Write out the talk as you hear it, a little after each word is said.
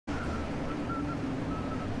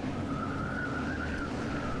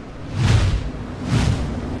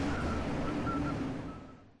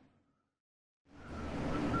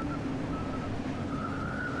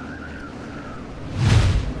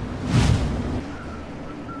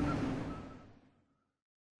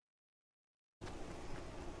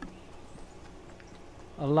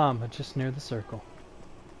a llama just near the circle.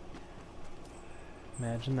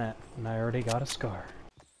 Imagine that, and I already got a scar.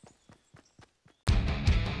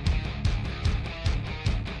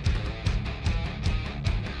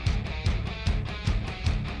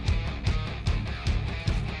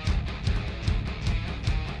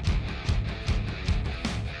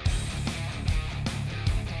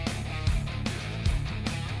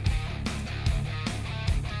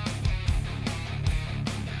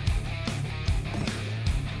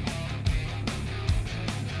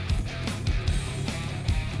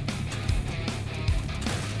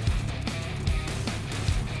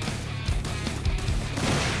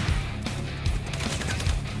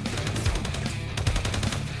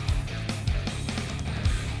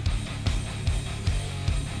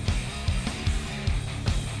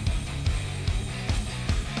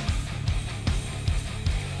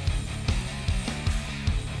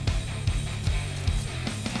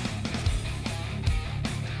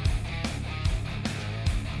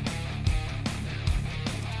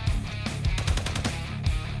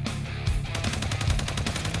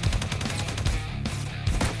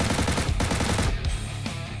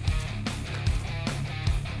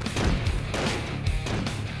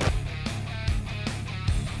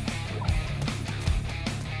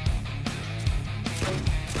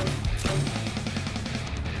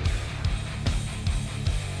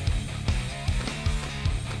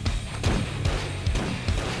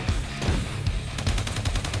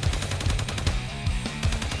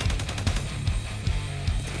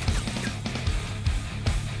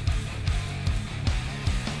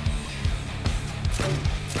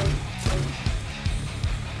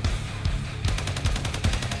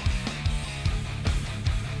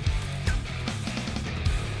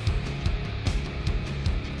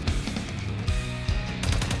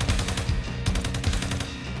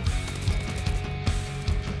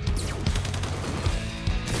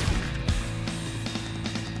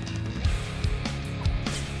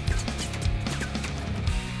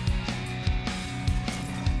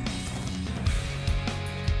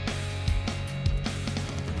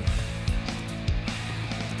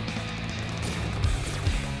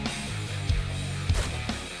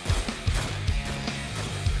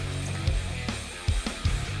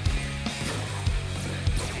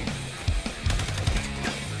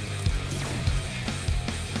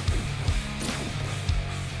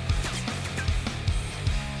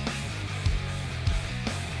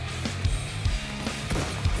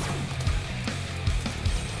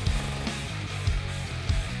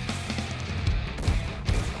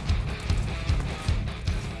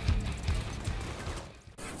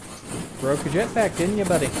 Broke a jetpack, didn't you,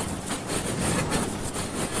 buddy?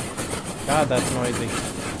 God, that's noisy.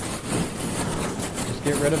 Just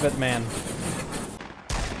get rid of it, man.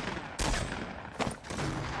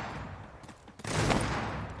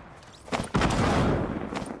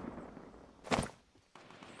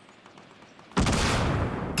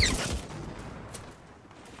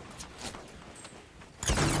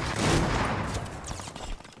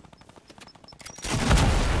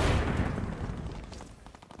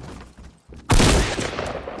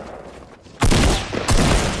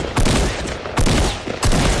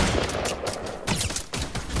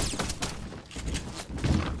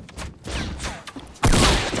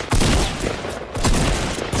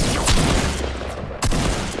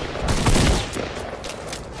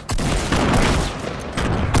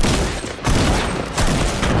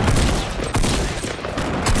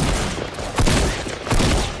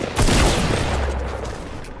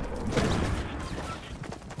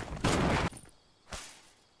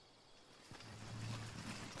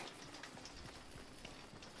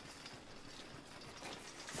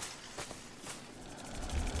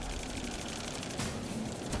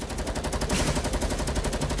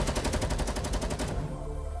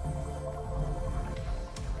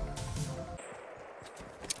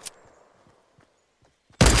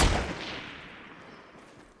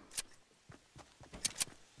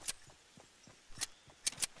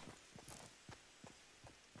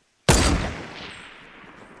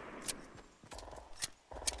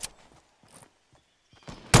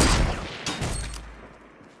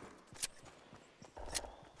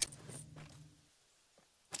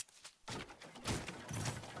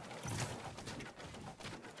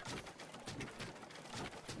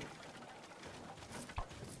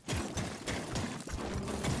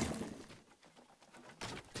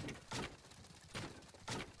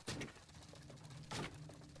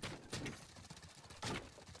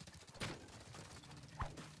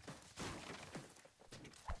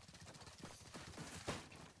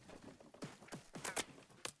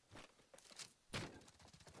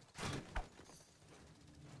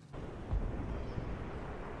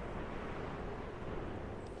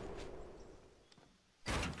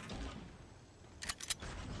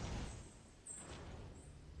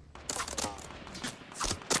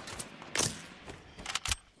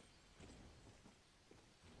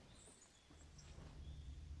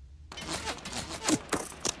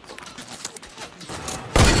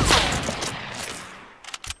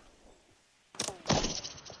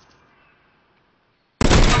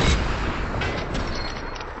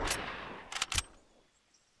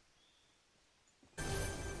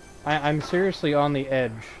 I'm seriously on the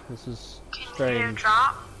edge. This is Can you strange.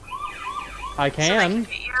 drop? I So they can.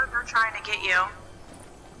 get you, they're trying to get you.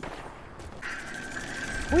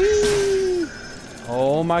 Whee!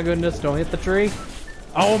 Oh my goodness, don't hit the tree.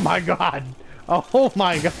 Oh my god. Oh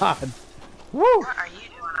my god. Woo! What are you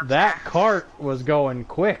doing up That there? cart was going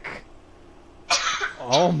quick.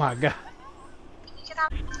 Oh my god. Can you get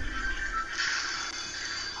out?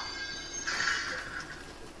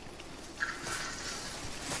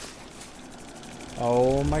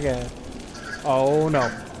 Oh my god. Oh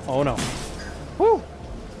no. Oh no. Woo!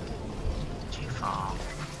 Did you fall?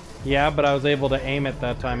 Yeah, but I was able to aim it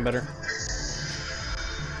that time better.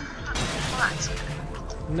 Well, that's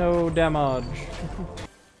good. No damage.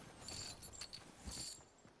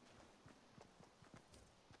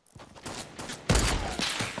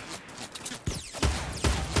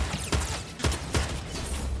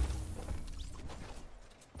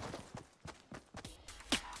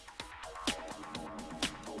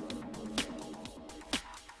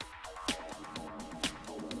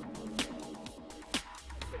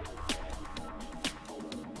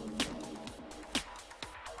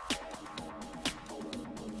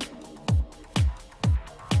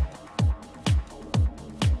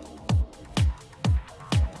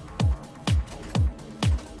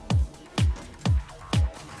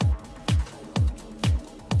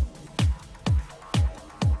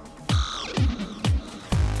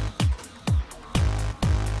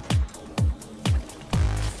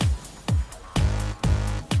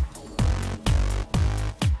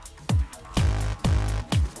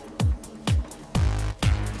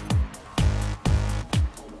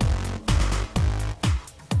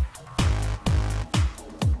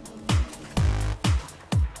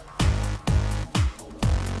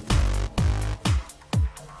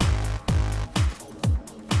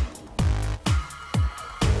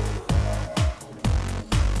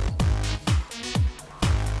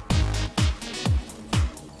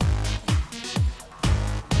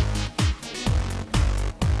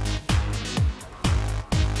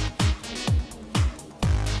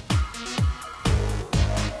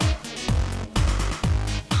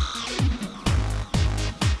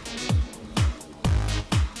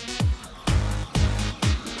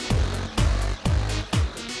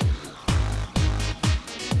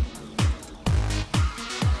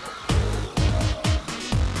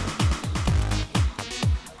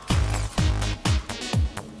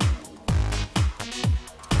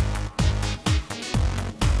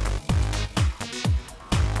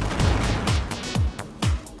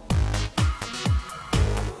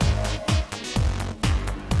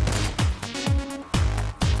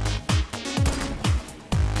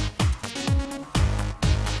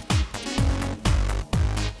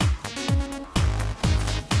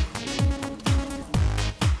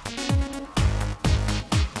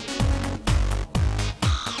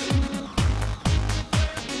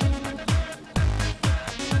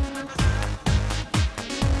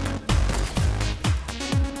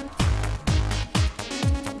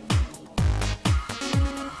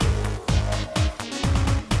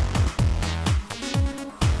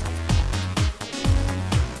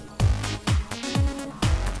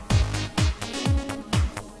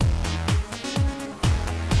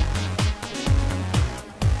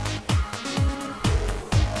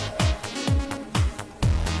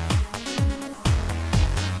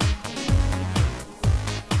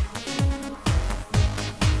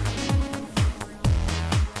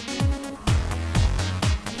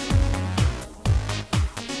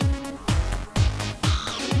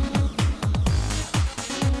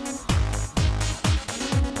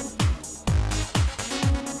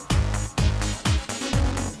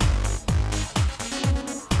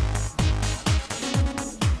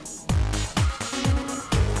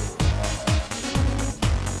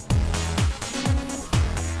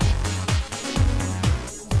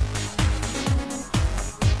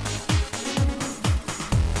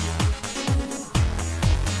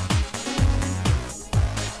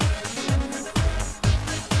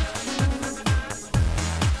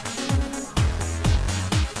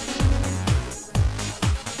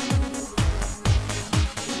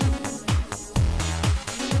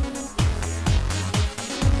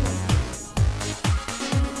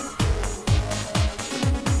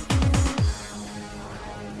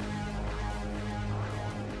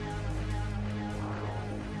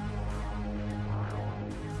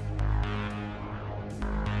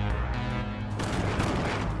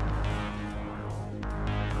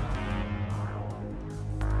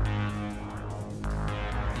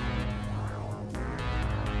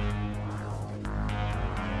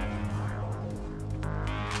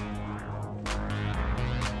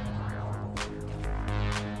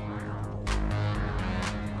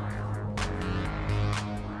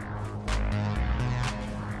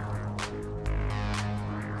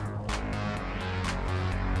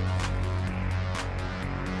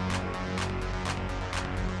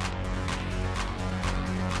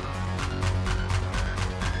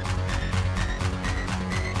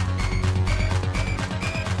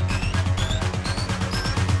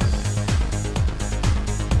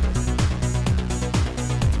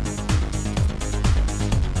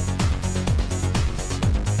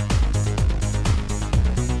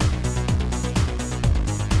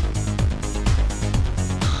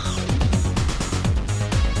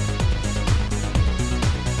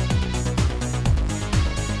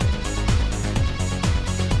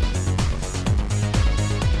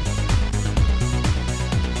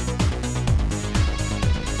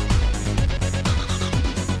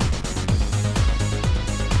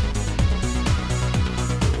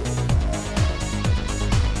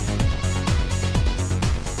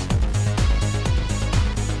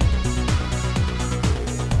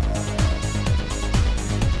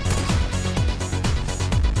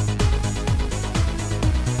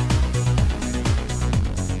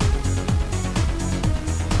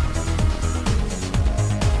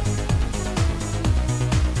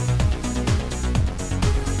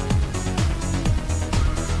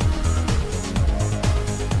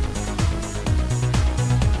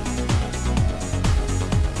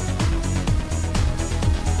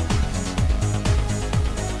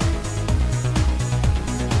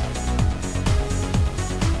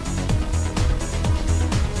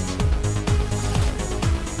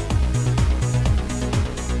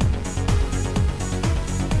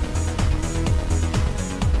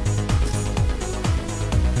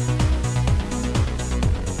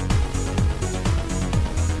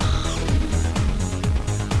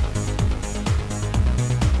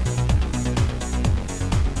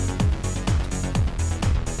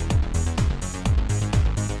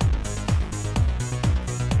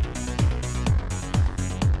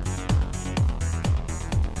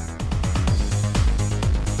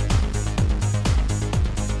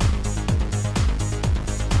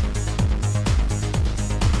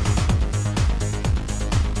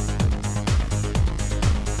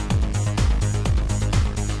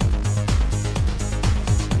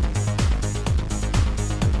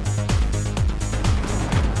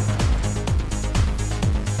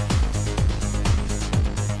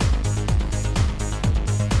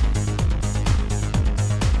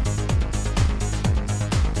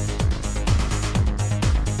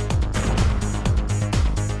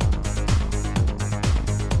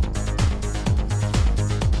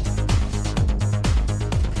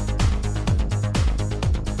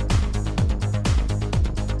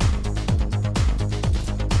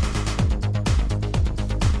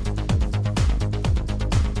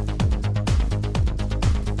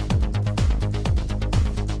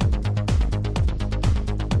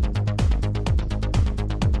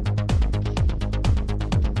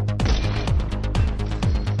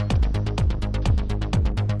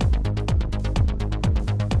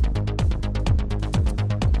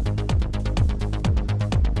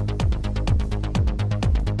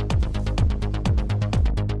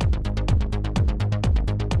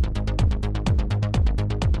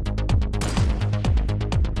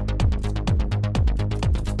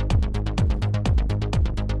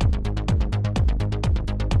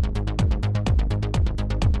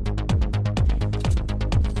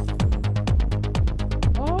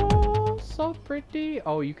 pretty.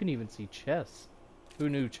 Oh, you can even see chests. Who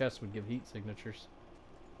knew chests would give heat signatures?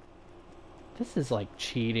 This is like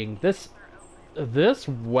cheating. This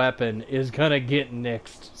weapon is gonna get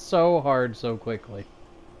nixed so hard so quickly.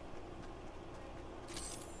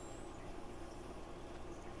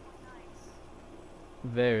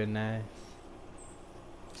 Very nice.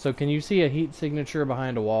 So can you see a heat signature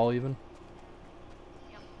behind a wall even?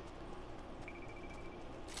 Yep.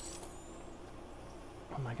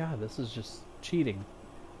 Oh my god, this is just cheating.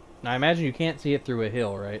 Now I imagine you can't see it through a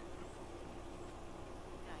hill, right?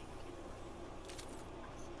 Yeah, you can.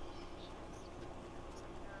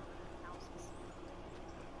 Houses.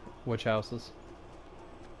 Which houses?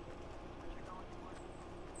 What you're going for.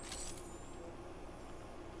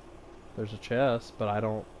 There's a chest, but I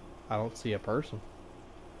don't see a person.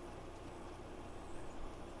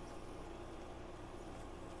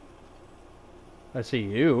 I see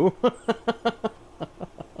you.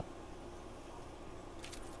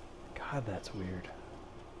 God, that's weird.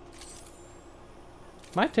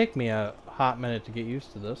 Might take me a hot minute to get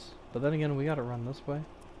used to this, but then again, we gotta run this way.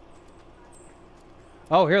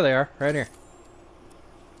 Oh, here they are, right here.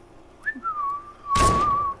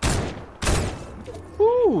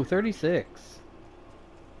 Ooh, 36.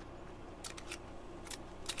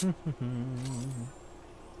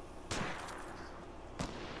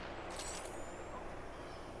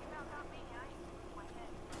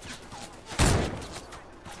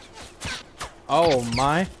 Oh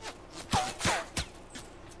my.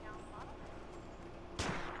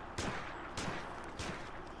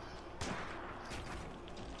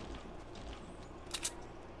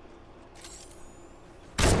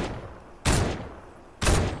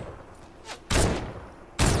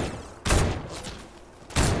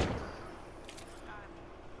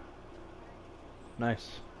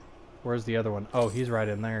 Nice. Where's the other one? Oh, he's right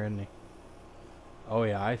in there, isn't he? Oh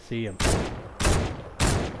yeah, I see him.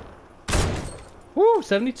 Woo,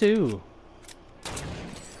 72.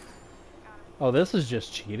 Oh, this is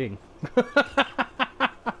just cheating.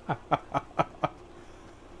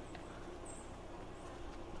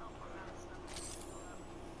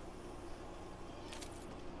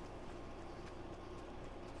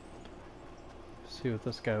 See what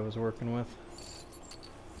this guy was working with.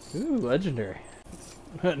 Ooh, legendary.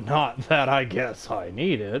 Not that I guess I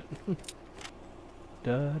need it.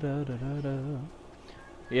 Da, da, da, da, da.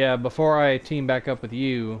 Yeah, before I team back up with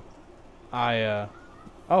you, oh,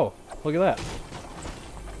 look at that.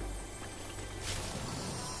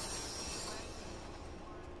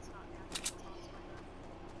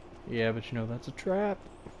 Yeah, but you know that's a trap.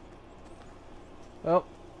 Well,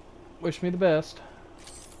 wish me the best.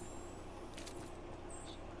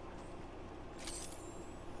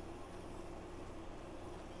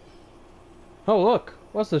 Oh, look.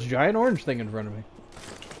 What's this giant orange thing in front of me?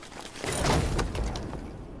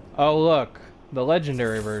 Oh, look. The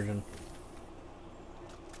legendary version.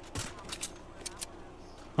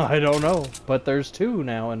 I don't know, but there's two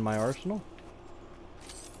now in my arsenal.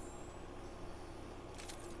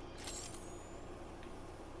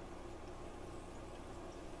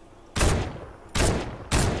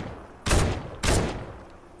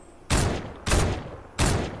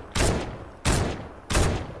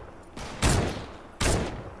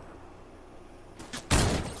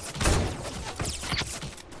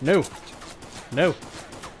 No. No.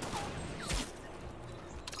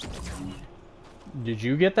 Did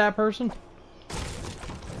you get that person?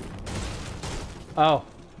 Oh.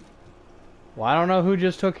 Well, I don't know who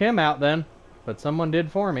just took him out then, but someone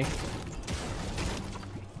did for me.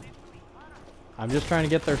 I'm just trying to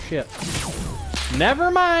get their shit. Never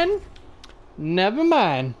mind. Never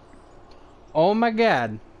mind. Oh my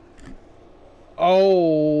god.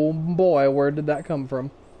 Oh boy, where did that come from?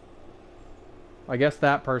 I guess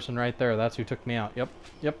that person right there, that's who took me out. Yep,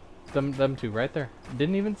 yep, them two right there.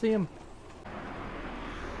 Didn't even see him.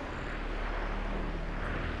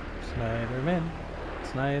 Snyderman,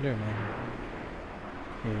 Snyderman.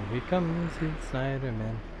 Here he comes, he's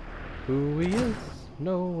Snyderman. Who he is,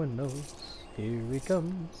 no one knows. Here he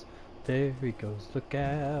comes, there he goes, look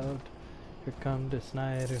out. Here comes the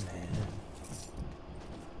Snyderman.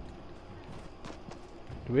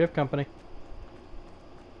 Do we have company?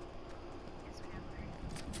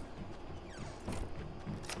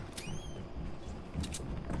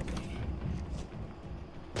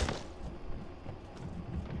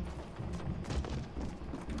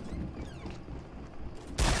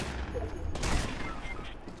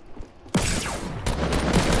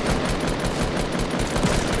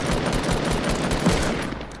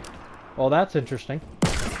 Well, that's interesting.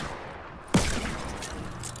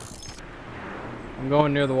 I'm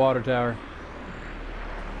going near the water tower.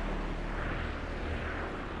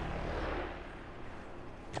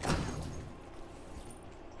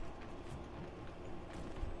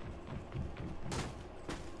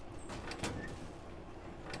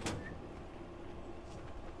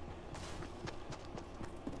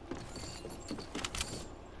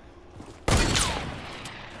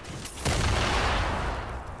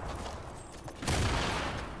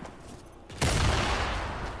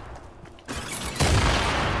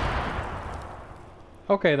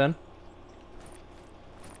 Okay then.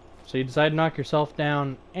 So you decide to knock yourself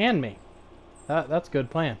down and me. That's a good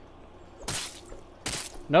plan.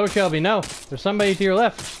 No, Shelby, no. There's somebody to your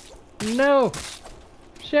left. No!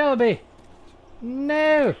 Shelby!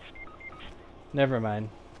 No! Never mind.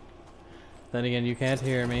 Then again, you can't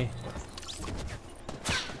hear me.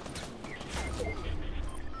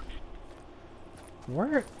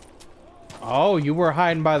 Where? Oh, you were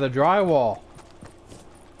hiding by the drywall.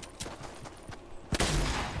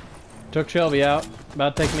 Took Shelby out.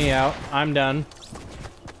 About to take me out. I'm done.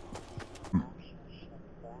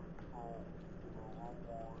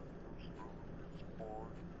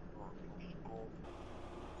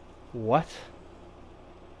 What?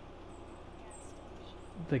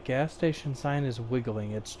 The gas station sign is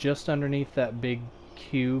wiggling. It's just underneath that big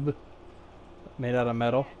cube made out of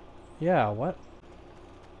metal. Yeah, what?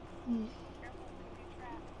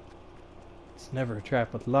 It's never a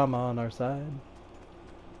trap with llama on our side.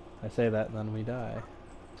 I say that and then we die.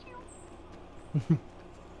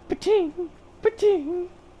 Pa-ting! Pa-ting!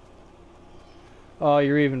 Oh,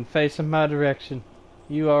 you're even facing my direction.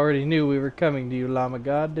 You already knew we were coming to you, Llama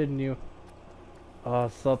God, didn't you? Oh,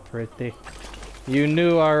 so pretty. You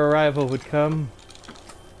knew our arrival would come.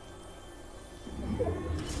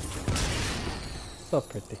 So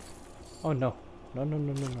pretty. Oh no. No, no,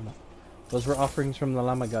 no, no, no, no. Those were offerings from the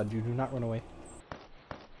Llama God. You do not run away.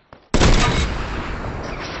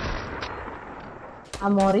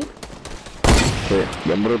 Amori. Sí,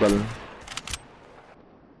 bien brutal.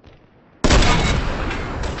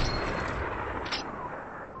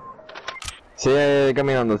 Sigue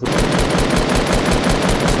caminando. Sí.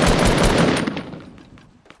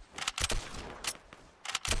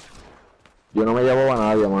 Yo no me llevo a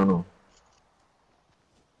nadie, mano.